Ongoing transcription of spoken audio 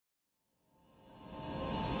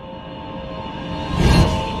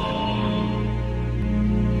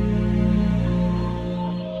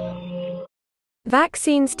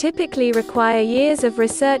Vaccines typically require years of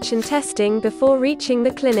research and testing before reaching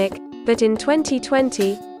the clinic, but in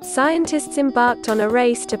 2020, scientists embarked on a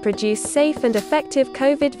race to produce safe and effective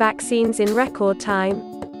COVID vaccines in record time.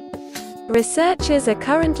 Researchers are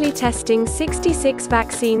currently testing 66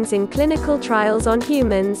 vaccines in clinical trials on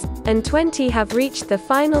humans, and 20 have reached the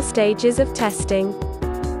final stages of testing.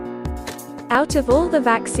 Out of all the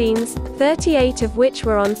vaccines, 38 of which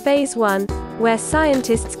were on Phase 1, where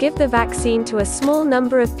scientists give the vaccine to a small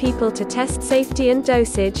number of people to test safety and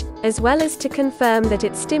dosage, as well as to confirm that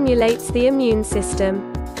it stimulates the immune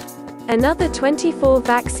system. Another 24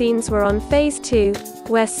 vaccines were on Phase 2,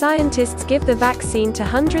 where scientists give the vaccine to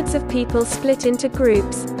hundreds of people split into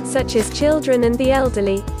groups, such as children and the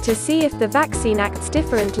elderly, to see if the vaccine acts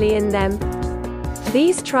differently in them.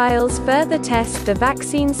 These trials further test the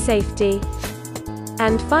vaccine's safety.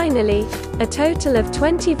 And finally, a total of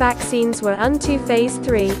 20 vaccines were onto Phase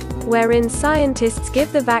 3, wherein scientists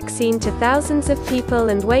give the vaccine to thousands of people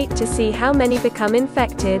and wait to see how many become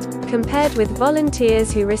infected, compared with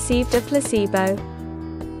volunteers who received a placebo.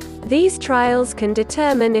 These trials can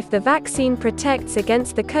determine if the vaccine protects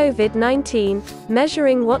against the COVID-19,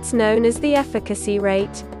 measuring what's known as the efficacy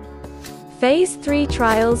rate. Phase 3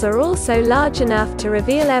 trials are also large enough to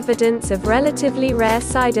reveal evidence of relatively rare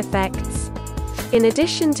side effects. In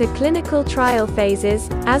addition to clinical trial phases,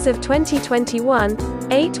 as of 2021,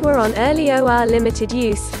 8 were on early OR limited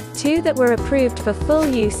use, 2 that were approved for full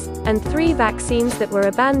use, and 3 vaccines that were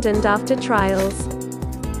abandoned after trials.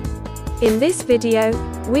 In this video,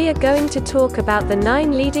 we are going to talk about the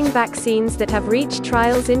 9 leading vaccines that have reached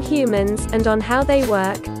trials in humans, and on how they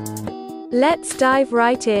work. Let's dive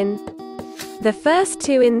right in. The first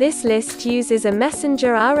 2 in this list uses a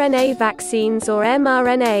messenger RNA vaccines or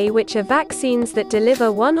mRNA, which are vaccines that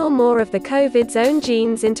deliver one or more of the COVID's own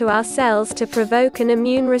genes into our cells to provoke an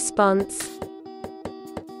immune response.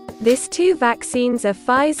 These 2 vaccines are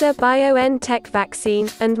Pfizer-BioNTech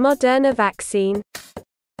vaccine, and Moderna vaccine.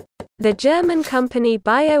 The German company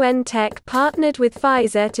BioNTech partnered with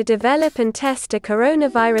Pfizer to develop and test a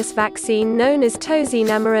coronavirus vaccine known as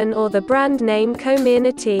Tozonameron, or the brand name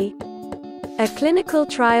Comirnaty. A clinical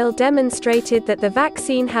trial demonstrated that the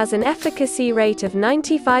vaccine has an efficacy rate of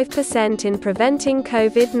 95% in preventing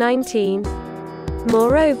COVID-19.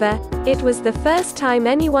 Moreover, it was the first time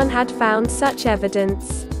anyone had found such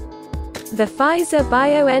evidence. The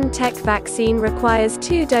Pfizer-BioNTech vaccine requires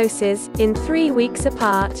 2 doses, in 3 weeks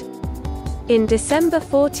apart. In December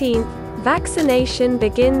 14, vaccination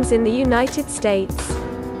begins in the United States.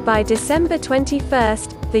 By December 21,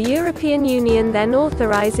 the European Union then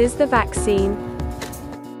authorizes the vaccine.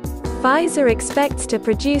 Pfizer expects to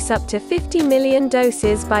produce up to 50 million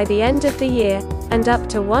doses by the end of the year, and up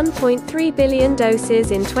to 1.3 billion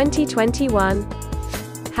doses in 2021.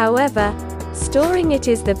 However, storing it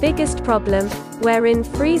is the biggest problem, wherein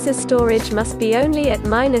freezer storage must be only at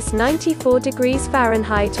 -94 degrees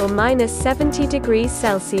Fahrenheit or -70 degrees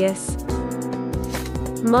Celsius.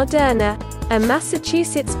 Moderna, a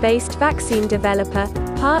Massachusetts-based vaccine developer,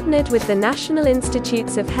 partnered with the National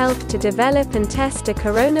Institutes of Health to develop and test a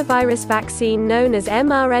coronavirus vaccine known as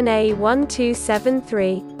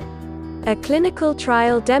mRNA-1273. A clinical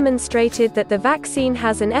trial demonstrated that the vaccine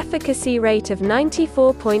has an efficacy rate of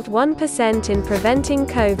 94.1% in preventing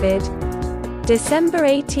COVID. December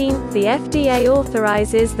 18, the FDA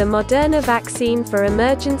authorizes the Moderna vaccine for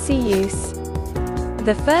emergency use.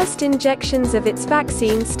 The first injections of its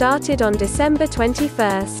vaccine started on December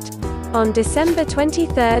 21. On December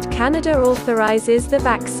 23, Canada authorizes the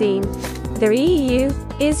vaccine. The EU,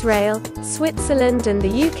 Israel, Switzerland and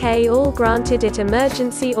the UK all granted it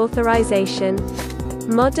emergency authorization.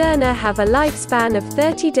 Moderna have a lifespan of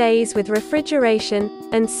 30 days with refrigeration,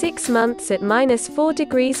 and 6 months at -4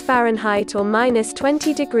 degrees Fahrenheit or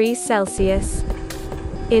 -20 degrees Celsius.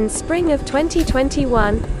 In spring of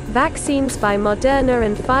 2021, vaccines by Moderna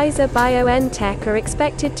and Pfizer-BioNTech are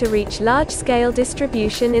expected to reach large-scale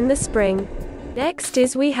distribution in the spring. Next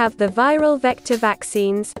we have the viral vector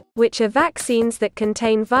vaccines, which are vaccines that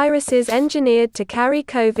contain viruses engineered to carry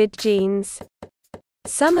COVID genes.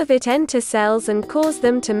 Some of it enter cells and cause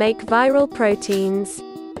them to make viral proteins.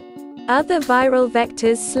 Other viral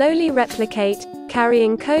vectors slowly replicate,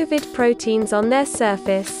 carrying COVID proteins on their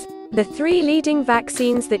surface. The 3 leading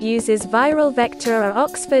vaccines that uses viral vector are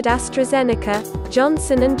Oxford AstraZeneca,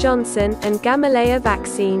 Johnson & Johnson, and Gamaleya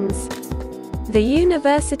vaccines. The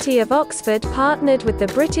University of Oxford partnered with the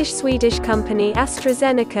British-Swedish company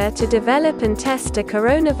AstraZeneca to develop and test a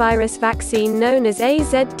coronavirus vaccine known as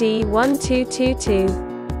AZD1222.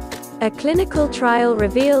 A clinical trial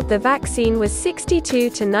revealed the vaccine was 62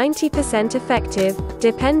 to 90% effective,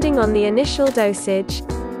 depending on the initial dosage.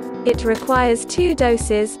 It requires 2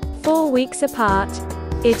 doses, 4 weeks apart.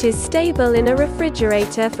 It is stable in a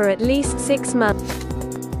refrigerator for at least 6 months.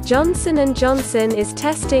 Johnson & Johnson is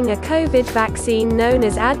testing a COVID vaccine known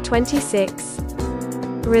as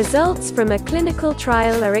Ad26. Results from a clinical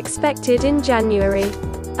trial are expected in January.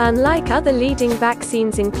 Unlike other leading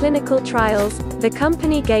vaccines in clinical trials, the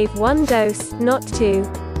company gave 1 dose, not 2.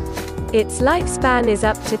 Its lifespan is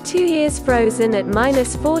up to 2 years frozen at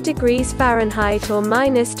 -4 degrees Fahrenheit or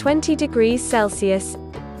 -20 degrees Celsius.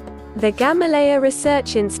 The Gamaleya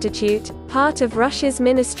Research Institute, part of Russia's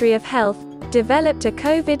Ministry of Health, developed a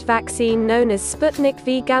COVID vaccine known as Sputnik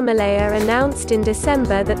V. Gamaleya announced in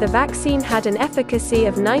December that the vaccine had an efficacy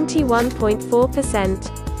of 91.4%.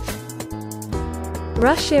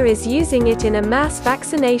 Russia is using it in a mass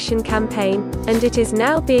vaccination campaign, and it is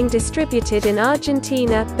now being distributed in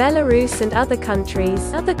Argentina, Belarus and other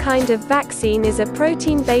countries. Other kind of vaccine is a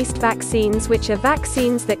protein-based vaccines, which are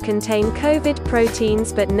vaccines that contain COVID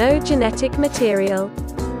proteins but no genetic material.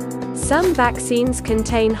 Some vaccines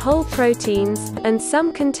contain whole proteins, and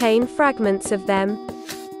some contain fragments of them.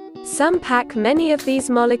 Some pack many of these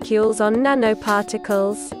molecules on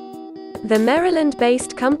nanoparticles. The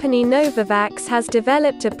Maryland-based company Novavax has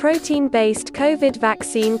developed a protein-based COVID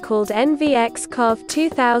vaccine called NVX-CoV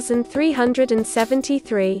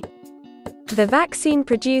 2373. The vaccine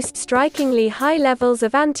produced strikingly high levels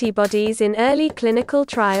of antibodies in early clinical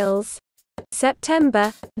trials.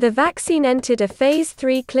 September, the vaccine entered a Phase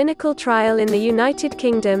 3 clinical trial in the United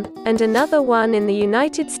Kingdom, and another one in the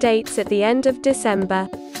United States at the end of December.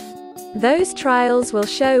 Those trials will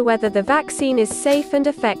show whether the vaccine is safe and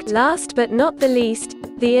effective. Last but not the least,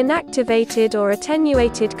 the inactivated or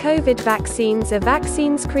attenuated COVID vaccines are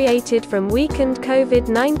vaccines created from weakened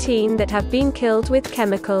COVID-19 that have been killed with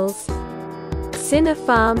chemicals.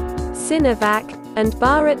 Sinopharm, Sinovac, and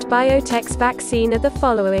Bharat Biotech's vaccine are the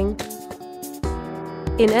following.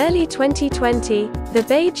 In early 2020, the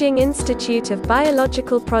Beijing Institute of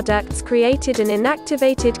Biological Products created an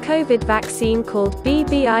inactivated COVID vaccine called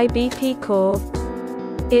BBI-BP-CoV.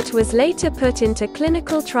 It was later put into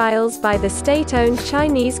clinical trials by the state-owned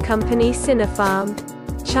Chinese company Sinopharm.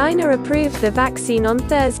 China approved the vaccine on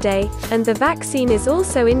Thursday, and the vaccine is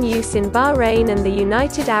also in use in Bahrain and the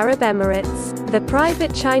United Arab Emirates. The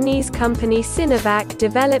private Chinese company Sinovac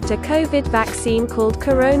developed a COVID vaccine called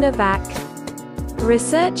CoronaVac.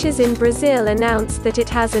 Researchers in Brazil announced that it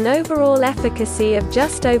has an overall efficacy of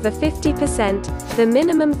just over 50%, the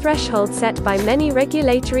minimum threshold set by many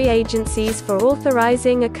regulatory agencies for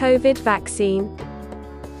authorizing a COVID vaccine.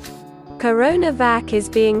 CoronaVac is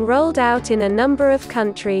being rolled out in a number of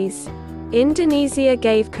countries. Indonesia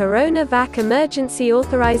gave CoronaVac emergency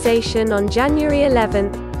authorization on January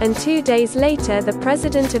 11, and 2 days later the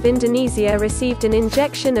President of Indonesia received an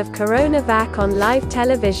injection of CoronaVac on live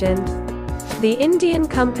television. The Indian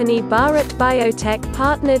company Bharat Biotech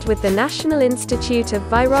partnered with the National Institute of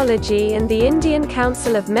Virology and the Indian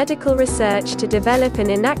Council of Medical Research to develop an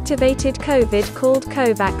inactivated COVID called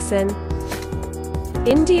Covaxin.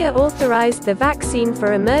 India authorized the vaccine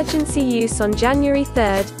for emergency use on January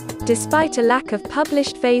 3, despite a lack of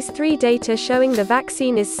published Phase 3 data showing the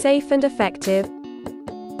vaccine is safe and effective.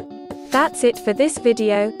 That's it for this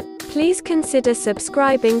video. Please consider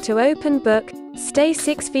subscribing to Open Book, stay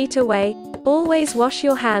 6 feet away, always wash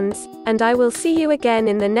your hands, and I will see you again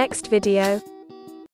in the next video.